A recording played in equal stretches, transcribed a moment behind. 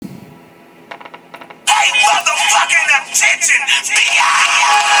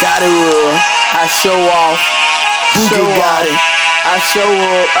Gotti rule, I show off. Bookie Gotti, I show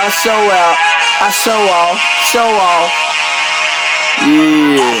up, I show out, I show off, show off.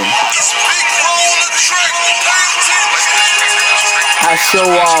 Yeah. I show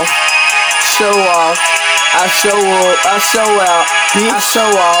off, show off, I show up, I show out, I show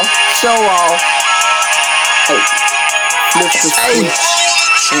off, show off. Hey, flip the switch,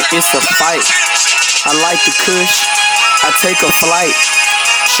 and it's a fight. I like the kush, I take a flight.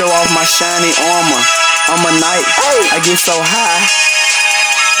 Show off my shiny armor, I'm a knight. I get so high,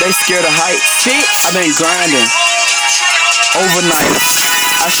 they scared of heights. I've been grinding overnight.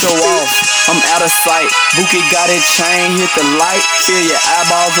 I show off, I'm out of sight. Bookie got it chain, hit the light. Fill your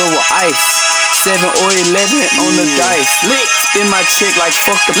eyeballs up with ice. 7 or 11 on the dice. Spin my chick like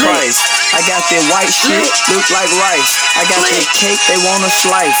fuck the price. I got that white shit, look like rice. I got that cake, they want a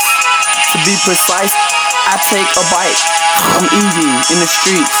slice. To be precise, I take a bite. I'm eating in the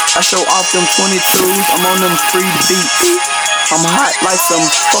streets. I show off them 22s, I'm on them free beats. I'm hot like some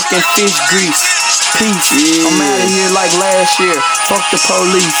fucking fish grease. Peace, I'm out of here like last year. Fuck the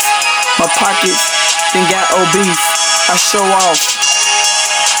police. My pockets then got obese. I show off,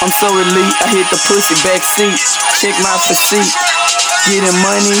 I'm so elite. I hit the pussy backseat. Check my physique. Getting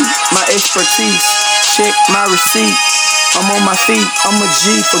money, my expertise. Check my receipt. I'm on my feet, I'm a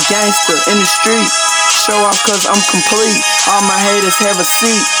G for gangster in the street. Show off cause I'm complete. All my haters have a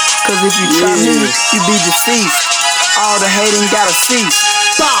seat. Cause if you try me, you be deceased. All the hating gotta cease.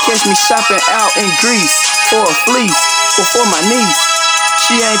 Catch me shopping out in Greece for a fleece or for my niece.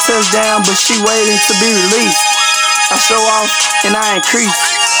 She ain't touched down but she waiting to be released. I show off and I increase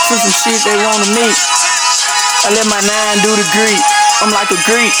to some shit they wanna meet. I let my 9 do the Greek. I'm like a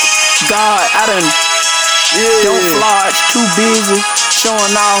Greek God, I done don't flodge, too busy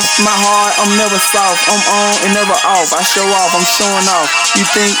showing off my heart. I'm never soft, I'm on and never off. I show off, I'm showing off. You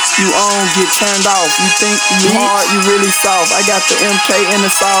think you on, get turned off. You think you hard, you really soft. I got the MK and the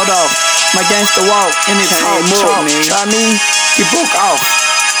sawed off. My gangster walk and it talk chalk. Try me, get broke off.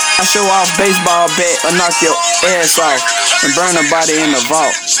 I show off baseball bat or knock your ass off and burn a body in the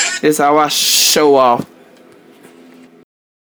vault. This how I show off.